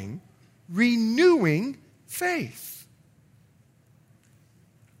 restoring, renewing faith.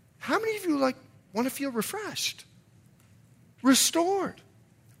 How many of you want to feel refreshed? Restored?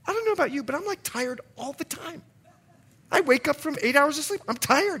 I don't know about you, but I'm tired all the time. I wake up from 8 hours of sleep. I'm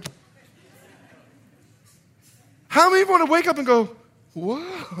tired. How many want to wake up and go, whoa,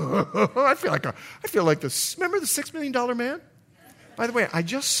 I feel like this. Remember the $6 million man? By the way, I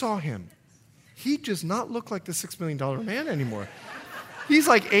just saw him. He does not look like the $6 million man anymore. He's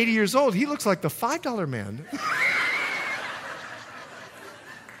like 80 years old. He looks like the $5 man.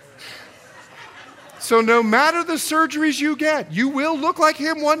 So no matter the surgeries you get, you will look like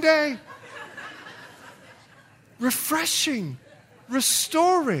him one day. Refreshing,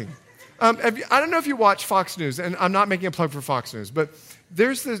 restoring. I don't know if you watch Fox News, and I'm not making a plug for Fox News, but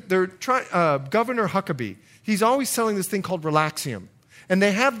Governor Huckabee. He's always selling this thing called Relaxium. And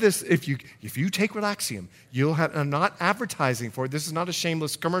they have this, if you take Relaxium, you'll have, I'm not advertising for it. This is not a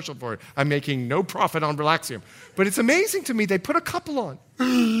shameless commercial for it. I'm making no profit on Relaxium. But it's amazing to me, they put a couple on.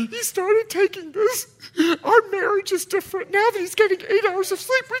 He started taking this. Our marriage is different. Now that he's getting 8 hours of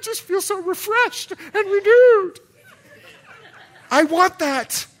sleep, we just feel so refreshed and renewed. I want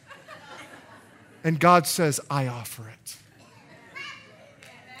that. And God says, I offer it.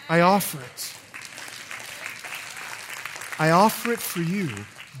 I offer it. I offer it for you.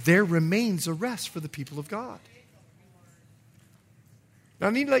 There remains a rest for the people of God. Now,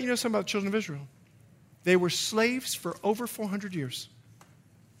 I need to let you know something about the children of Israel. They were slaves for over 400 years.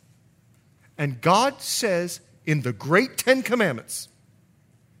 And God says in the great 10 commandments,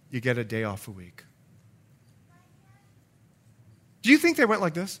 you get a day off a week. Do you think they went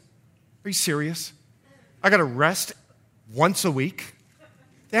like this? Are you serious? I got to rest once a week?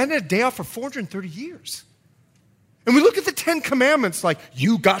 They hadn't had a day off for 430 years. And we look at the 10 commandments like,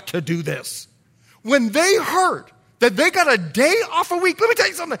 you got to do this. When they heard that they got a day off a week, let me tell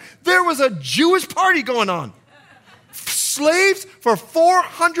you something. There was a Jewish party going on. Slaves for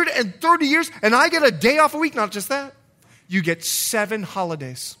 430 years, and I get a day off a week. Not just that. You get 7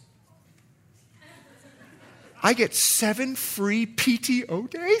 holidays. I get 7 free PTO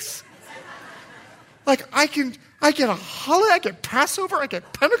days. I get a holiday, I get Passover, I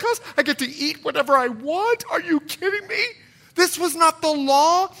get Pentecost, I get to eat whatever I want. Are you kidding me? This was not the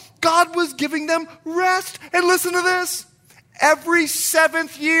law. God was giving them rest. And listen to this. Every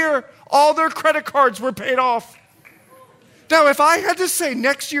 7th year, all their credit cards were paid off. Now, if I had to say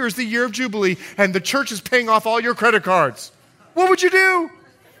next year is the year of Jubilee and the church is paying off all your credit cards, what would you do?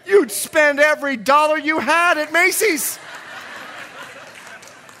 You'd spend every dollar you had at Macy's.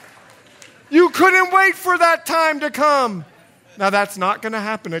 You couldn't wait for that time to come. Now, that's not going to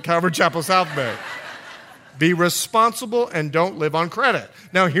happen at Calvary Chapel South Bay. Be responsible and don't live on credit.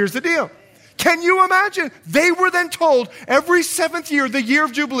 Now, here's the deal. Can you imagine? They were then told every 7th year, the year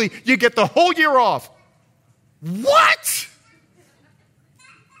of Jubilee, you get the whole year off. What?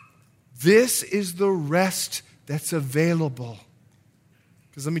 This is the rest that's available.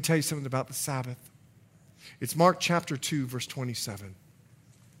 Because let me tell you something about the Sabbath. It's Mark chapter 2, verse 27.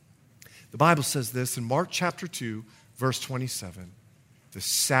 The Bible says this in Mark chapter 2, verse 27. The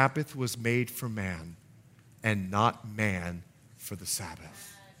Sabbath was made for man, and not man for the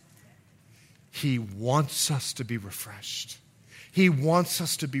Sabbath. He wants us to be refreshed. He wants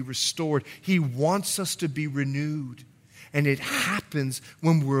us to be restored. He wants us to be renewed. And it happens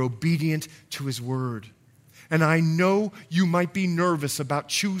when we're obedient to His word. And I know you might be nervous about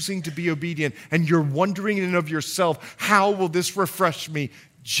choosing to be obedient, and you're wondering in and of yourself, how will this refresh me?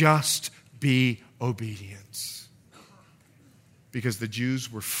 Just be obedient. Because the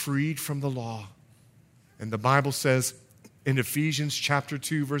Jews were freed from the law. And the Bible says in Ephesians chapter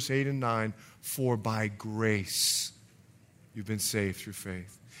 2, verse 8 and 9, for by grace you've been saved through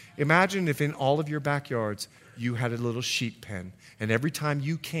faith. Imagine if in all of your backyards you had a little sheep pen, and every time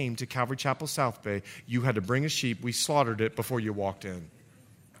you came to Calvary Chapel South Bay, you had to bring a sheep. We slaughtered it before you walked in.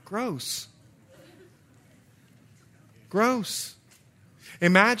 Gross. Gross.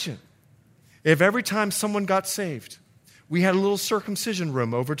 Imagine if every time someone got saved, we had a little circumcision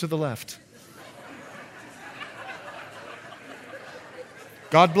room over to the left.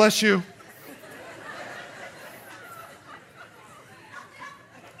 God bless you.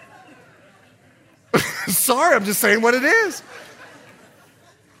 Sorry, I'm just saying what it is.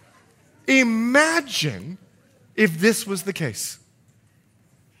 Imagine if this was the case.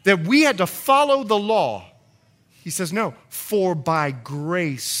 That we had to follow the law. He says, no, for by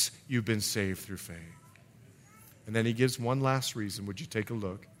grace you've been saved through faith. And then he gives one last reason. Would you take a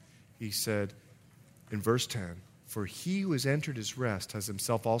look? He said in verse 10, for he who has entered his rest has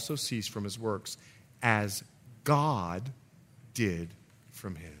himself also ceased from his works, as God did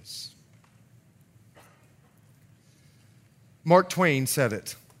from his. Mark Twain said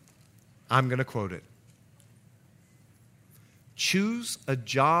it. I'm going to quote it. Choose a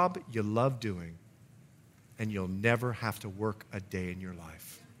job you love doing, and you'll never have to work a day in your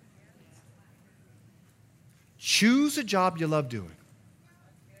life. Choose a job you love doing.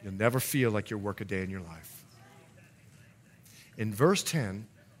 You'll never feel like you work a day in your life. In verse 10,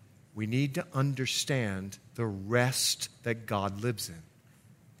 we need to understand the rest that God lives in.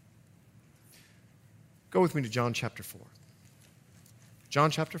 Go with me to John chapter 4. John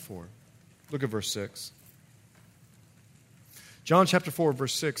chapter 4, look at verse 6. John chapter 4,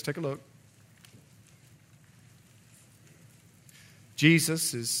 verse 6, take a look.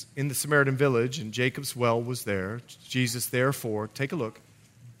 Jesus is in the Samaritan village, and Jacob's well was there. Jesus, therefore, take a look,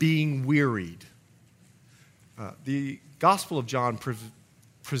 being wearied. The Gospel of John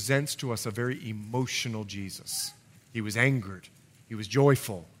presents to us a very emotional Jesus. He was angered. He was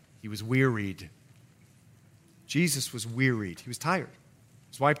joyful. He was wearied. Jesus was wearied. He was tired.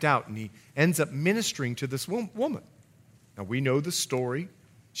 He was wiped out, and he ends up ministering to this woman. Now, we know the story.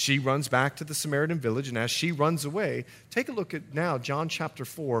 She runs back to the Samaritan village, and as she runs away, take a look at now John chapter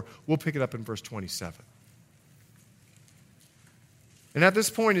 4. We'll pick it up in verse 27. And at this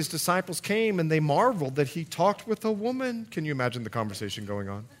point, his disciples came, and they marveled that he talked with a woman. Can you imagine the conversation going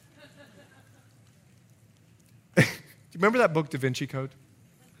on? Do you remember that book, Da Vinci Code?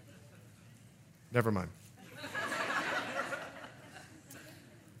 Never mind.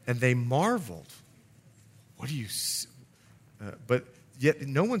 And they marveled. What do you... but yet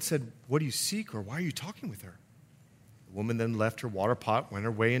no one said, what do you seek, or why are you talking with her? The woman then left her water pot, went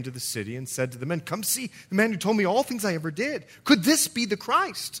her way into the city, and said to the men, come see the man who told me all things I ever did. Could this be the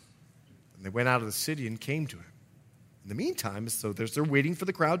Christ? And they went out of the city and came to him. In the meantime, as though they're waiting for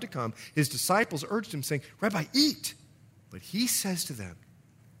the crowd to come, his disciples urged him, saying, Rabbi, eat. But he says to them,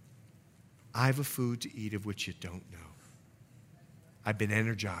 I have a food to eat of which you don't know. I've been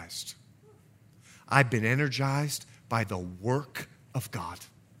energized. I've been energized by the work of God.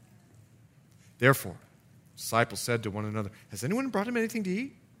 Therefore, disciples said to one another, has anyone brought him anything to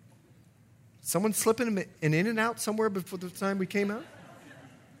eat? Someone slipping him an in and out somewhere before the time we came out?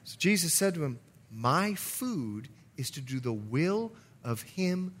 So Jesus said to him, my food is to do the will of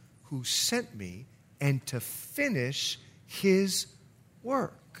him who sent me and to finish his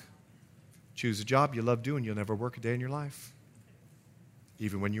work. Choose a job you love doing, you'll never work a day in your life,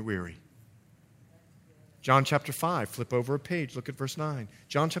 even when you're weary. John chapter 5, flip over a page, look at verse 9.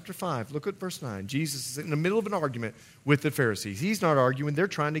 John chapter 5, look at verse 9. Jesus is in the middle of an argument with the Pharisees. He's not arguing, they're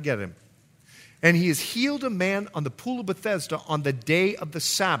trying to get him. And he has healed a man on the pool of Bethesda on the day of the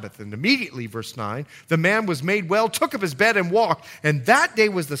Sabbath. And immediately, verse 9, the man was made well, took up his bed and walked. And that day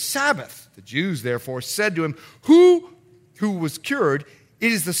was the Sabbath. The Jews therefore said to him, who was cured,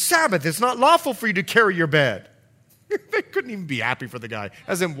 it is the Sabbath. It's not lawful for you to carry your bed. They couldn't even be happy for the guy.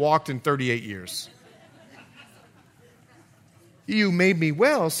 Hasn't walked in 38 years. He who made me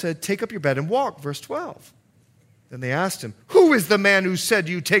well said, take up your bed and walk. Verse 12. Then they asked him, who is the man who said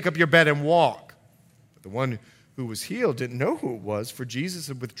to you, take up your bed and walk? But the one who was healed didn't know who it was, for Jesus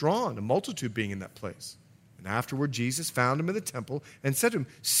had withdrawn, a multitude being in that place. And afterward Jesus found him in the temple and said to him,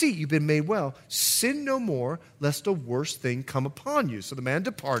 see, you've been made well. Sin no more, lest a worse thing come upon you. So the man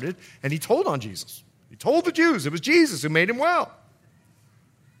departed, and he told on Jesus. He told the Jews it was Jesus who made him well.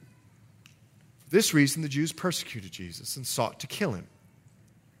 For this reason, the Jews persecuted Jesus and sought to kill him.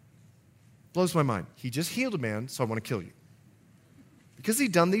 Blows my mind. He just healed a man, so I want to kill you. Because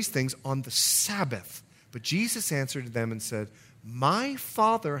he'd done these things on the Sabbath. But Jesus answered them and said, my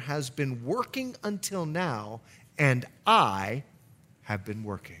Father has been working until now, and I have been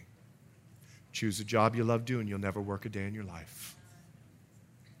working. Choose a job you love doing, you'll never work a day in your life.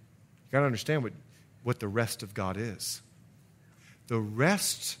 You got to understand what the rest of God is. The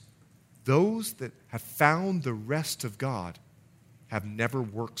rest, those that have found the rest of God have never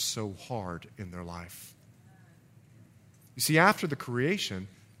worked so hard in their life. You see, after the creation,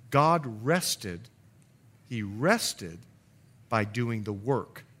 God rested. He rested by doing the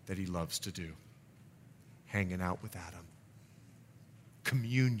work that he loves to do. Hanging out with Adam.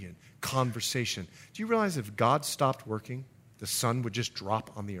 Communion, conversation. Do you realize if God stopped working, the sun would just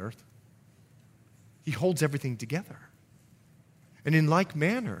drop on the earth? He holds everything together. And in like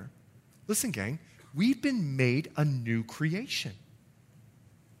manner, listen, gang, we've been made a new creation.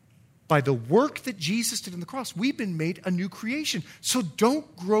 By the work that Jesus did on the cross, we've been made a new creation. So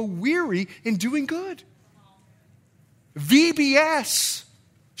don't grow weary in doing good. VBS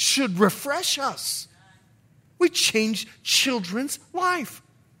should refresh us. We change children's life.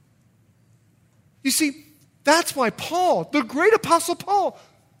 You see, that's why Paul, the great apostle Paul,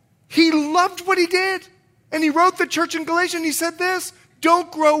 he loved what he did. And he wrote the church in Galatia and he said this,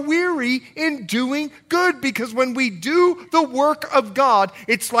 don't grow weary in doing good, because when we do the work of God,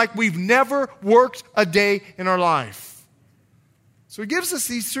 it's like we've never worked a day in our life. So he gives us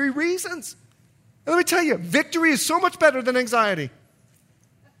these three reasons. And let me tell you, victory is so much better than anxiety.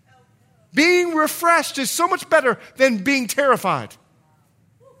 Being refreshed is so much better than being terrified.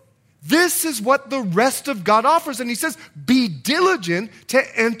 This is what the rest of God offers. And he says, be diligent to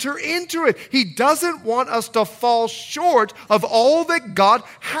enter into it. He doesn't want us to fall short of all that God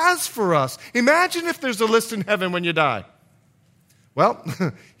has for us. Imagine if there's a list in heaven when you die. Well,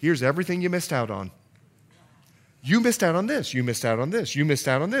 here's everything you missed out on. You missed out on this. You missed out on this. You missed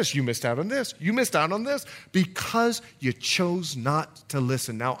out on this. You missed out on this. You missed out on this because you chose not to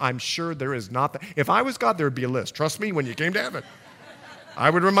listen. Now, I'm sure there is not. If I was God, there would be a list. Trust me, when you came to heaven, I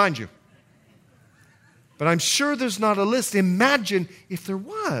would remind you. But I'm sure there's not a list. Imagine if there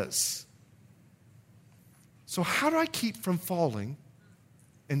was. So how do I keep from falling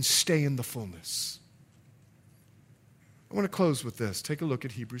and stay in the fullness? I want to close with this. Take a look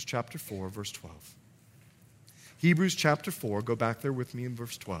at Hebrews chapter 4, verse 12. Hebrews chapter 4, go back there with me in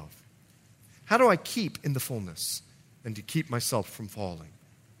verse 12. How do I keep in the fullness and to keep myself from falling?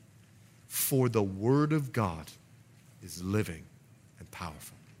 For the word of God is living and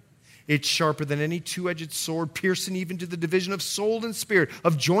powerful. It's sharper than any two-edged sword, piercing even to the division of soul and spirit,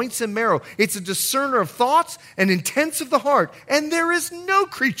 of joints and marrow. It's a discerner of thoughts and intents of the heart. And there is no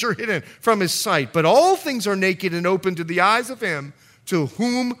creature hidden from his sight, but all things are naked and open to the eyes of him to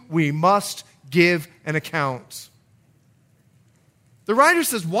whom we must give an account. The writer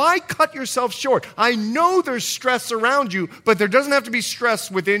says, why cut yourself short? I know there's stress around you, but there doesn't have to be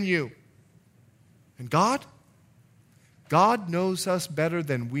stress within you. And God knows us better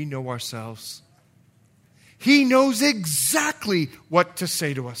than we know ourselves. He knows exactly what to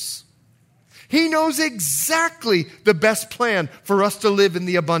say to us. He knows exactly the best plan for us to live in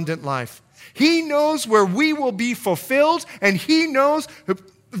the abundant life. He knows where we will be fulfilled, and he knows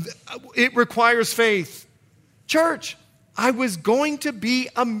it requires faith. Church, I was going to be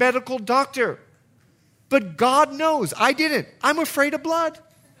a medical doctor, but God knows I didn't. I'm afraid of blood.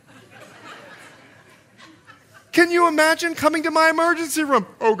 Can you imagine coming to my emergency room?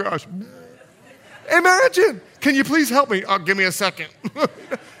 Oh, gosh. Imagine. Can you please help me? Oh, give me a second.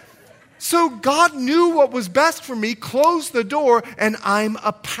 So God knew what was best for me, closed the door, and I'm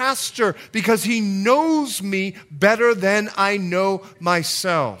a pastor because he knows me better than I know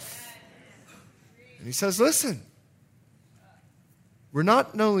myself. And he says, listen, we're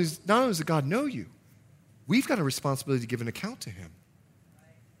not only does God know you, we've got a responsibility to give an account to him.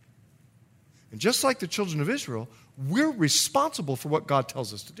 And just like the children of Israel, we're responsible for what God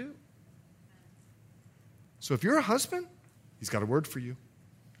tells us to do. So if you're a husband, he's got a word for you.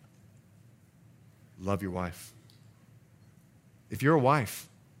 Love your wife. If you're a wife,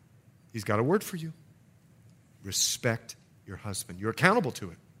 he's got a word for you. Respect your husband. You're accountable to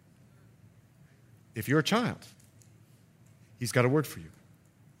it. If you're a child, he's got a word for you.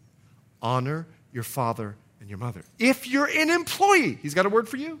 Honor your father and your mother. If you're an employee, he's got a word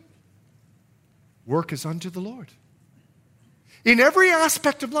for you. Work is unto the Lord. In every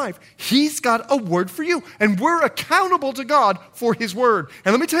aspect of life, he's got a word for you. And we're accountable to God for his word.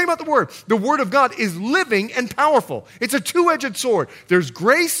 And let me tell you about the word. The word of God is living and powerful. It's a two-edged sword. There's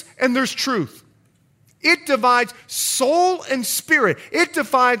grace and there's truth. It divides soul and spirit. It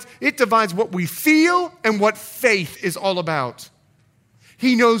divides what we feel and what faith is all about.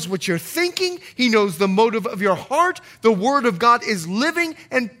 He knows what you're thinking. He knows the motive of your heart. The word of God is living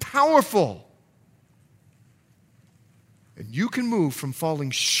and powerful. And you can move from falling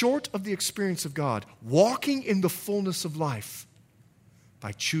short of the experience of God, walking in the fullness of life,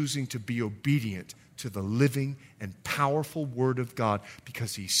 by choosing to be obedient to the living and powerful word of God,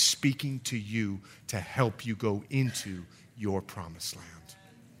 because he's speaking to you to help you go into your promised land.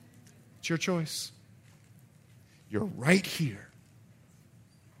 It's your choice. You're right here.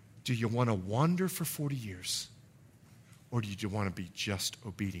 Do you want to wander for 40 years? Or do you want to be just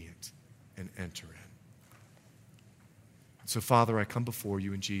obedient and enter in? So, Father, I come before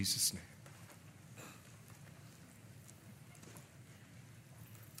you in Jesus' name.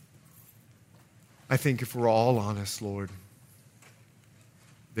 I think if we're all honest, Lord,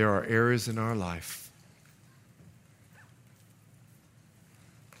 there are areas in our life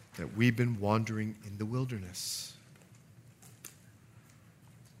that we've been wandering in the wilderness.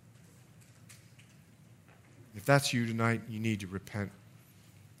 If that's you tonight, you need to repent.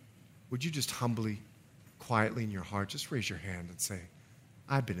 Would you just humbly, quietly in your heart, just raise your hand and say,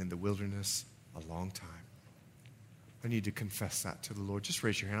 I've been in the wilderness a long time. I need to confess that to the Lord. Just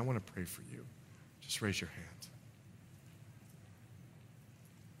raise your hand. I want to pray for you. Just raise your hand.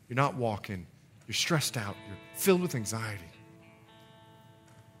 You're not walking. You're stressed out. You're filled with anxiety.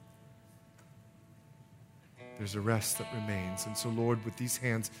 There's a rest that remains. And so, Lord, with these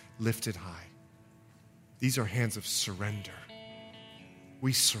hands lifted high, these are hands of surrender.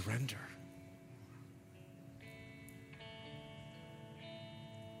 We surrender.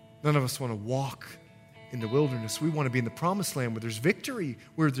 None of us want to walk in the wilderness. We want to be in the promised land where there's victory,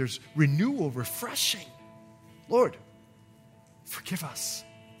 where there's renewal, refreshing. Lord, forgive us.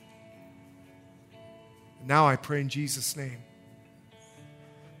 Now I pray in Jesus' name,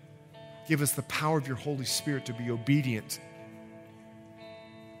 give us the power of your Holy Spirit to be obedient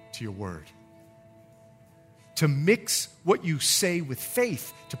to your word, to mix what you say with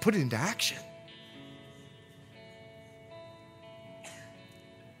faith, to put it into action.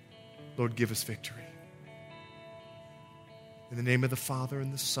 Lord, give us victory. In the name of the Father,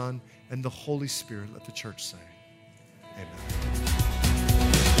 and the Son, and the Holy Spirit, let the church say, amen.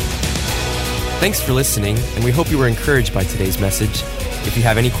 Thanks for listening, and we hope you were encouraged by today's message. If you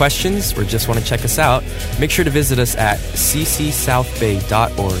have any questions or just want to check us out, make sure to visit us at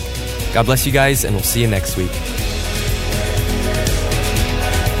ccsouthbay.org. God bless you guys, and we'll see you next week.